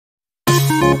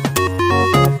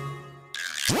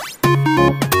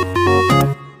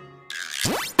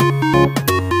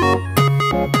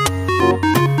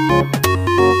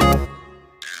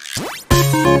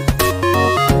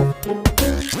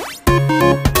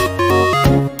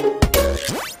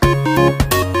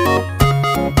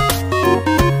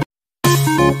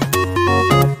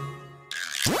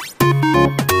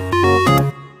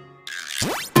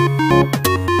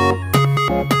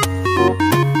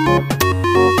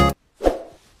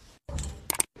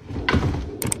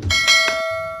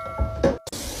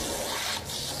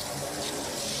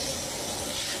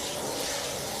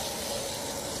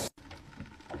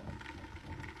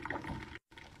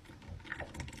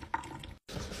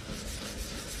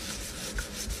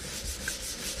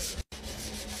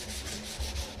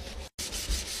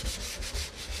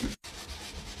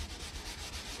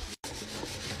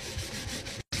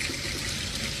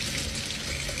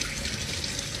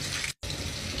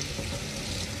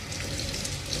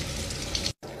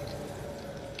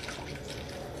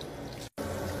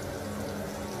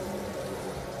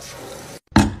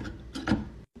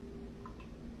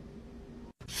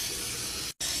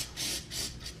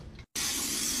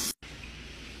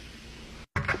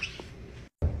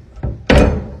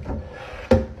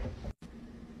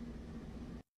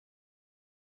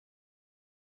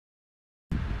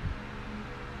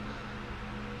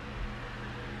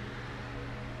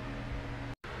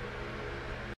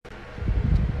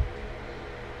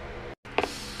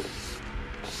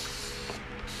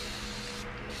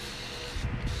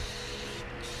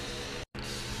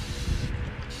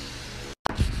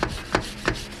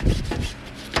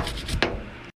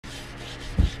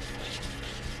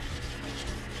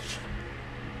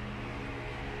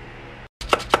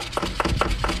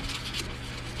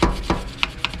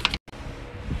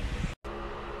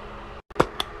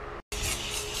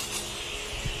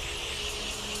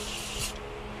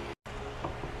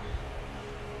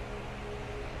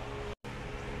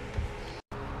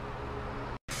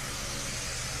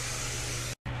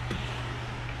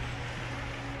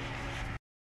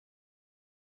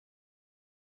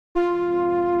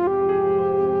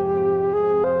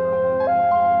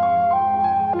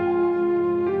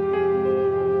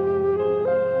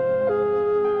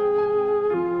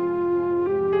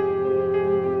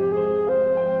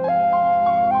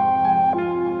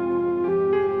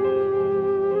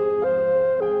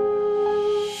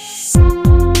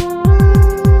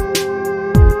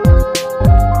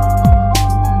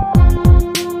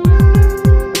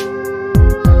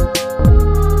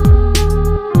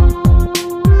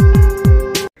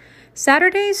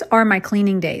Saturdays are my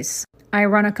cleaning days. I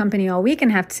run a company all week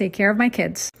and have to take care of my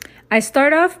kids. I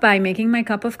start off by making my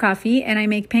cup of coffee and I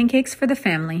make pancakes for the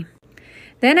family.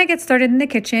 Then I get started in the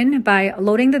kitchen by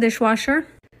loading the dishwasher.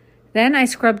 Then I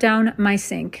scrub down my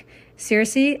sink.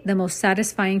 Seriously, the most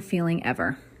satisfying feeling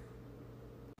ever.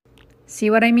 See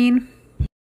what I mean?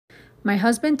 My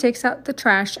husband takes out the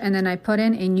trash and then I put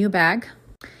in a new bag.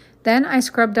 Then I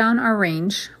scrub down our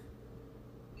range.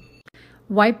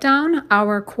 Wipe down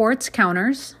our quartz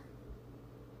counters.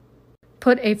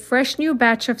 Put a fresh new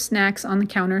batch of snacks on the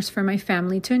counters for my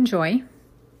family to enjoy.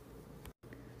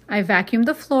 I vacuum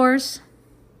the floors.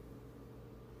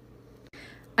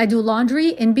 I do laundry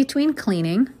in between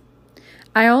cleaning.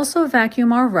 I also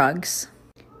vacuum our rugs.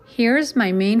 Here's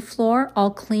my main floor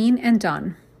all clean and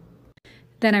done.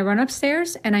 Then I run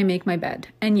upstairs and I make my bed.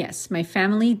 And yes, my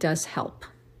family does help.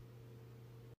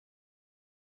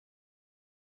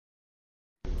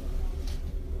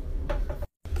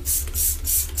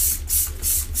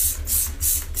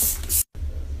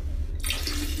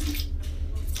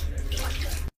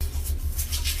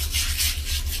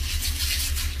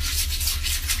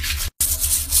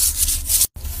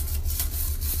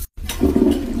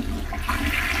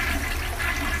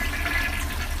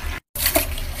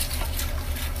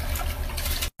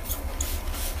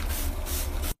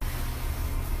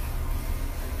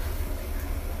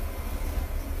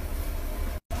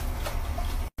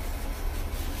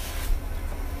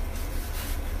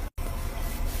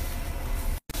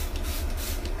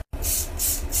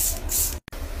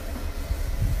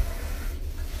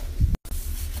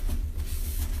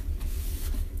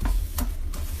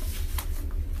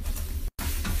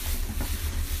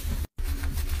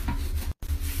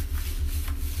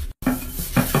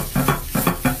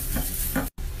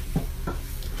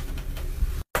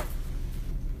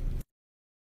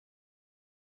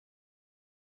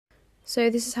 So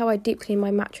this is how I deep clean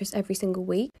my mattress every single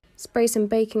week. Spray some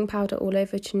baking powder all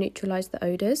over to neutralise the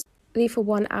odours. Leave for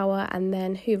 1 hour and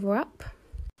then hoover up.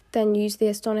 Then use the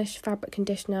Astonish fabric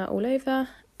conditioner all over.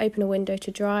 Open a window to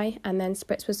dry and then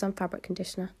spritz with some fabric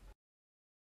conditioner.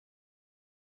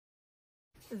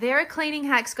 There are cleaning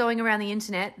hacks going around the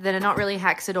internet that are not really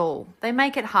hacks at all. They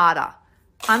make it harder.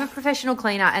 I'm a professional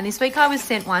cleaner and this week I was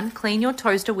sent one. Clean your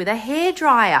toaster with a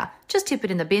hairdryer. Just tip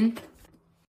it in the bin.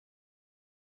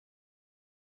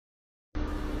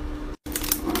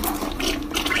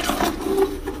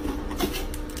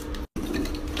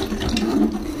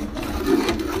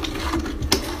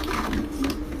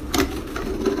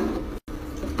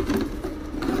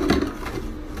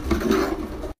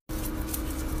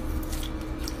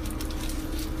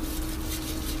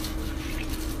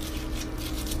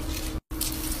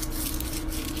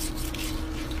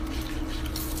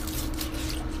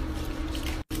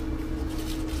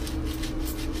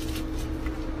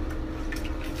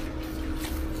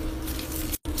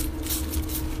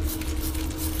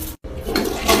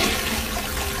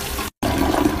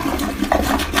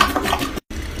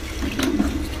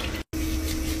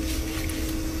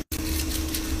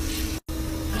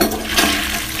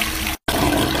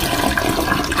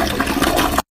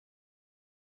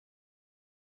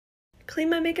 Clean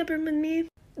my makeup room with me.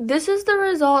 This is the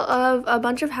result of a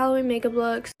bunch of Halloween makeup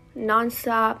looks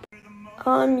non-stop.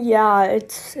 Yeah,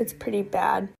 it's pretty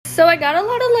bad. So I got a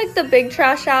lot of like the big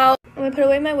trash out. I'm gonna put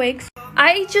away my wigs.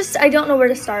 I don't know where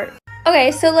to start.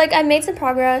 Okay, so like I made some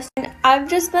progress and I've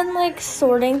just been like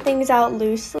sorting things out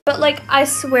loosely, but like I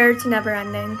swear it's never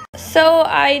ending. So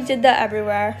I did that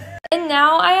everywhere. And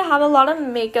now I have a lot of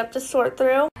makeup to sort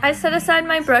through. I set aside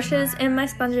my brushes and my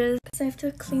sponges because I have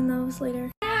to clean those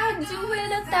later. Do it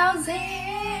 1,000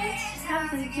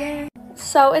 times again.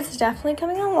 So it's definitely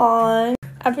coming along.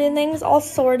 Everything's all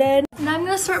sorted. Now I'm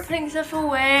gonna start putting stuff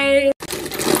away.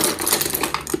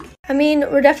 I mean,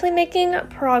 we're definitely making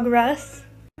progress.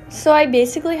 So I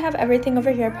basically have everything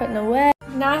over here put away.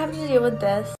 Now I have to deal with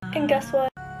this. And guess what?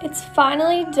 It's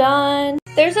finally done.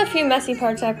 There's a few messy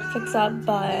parts I have to fix up,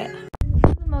 but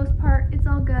for the most part, it's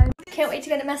all good. Can't wait to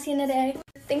get it messy in a day.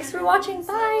 Thanks for watching.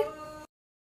 Bye!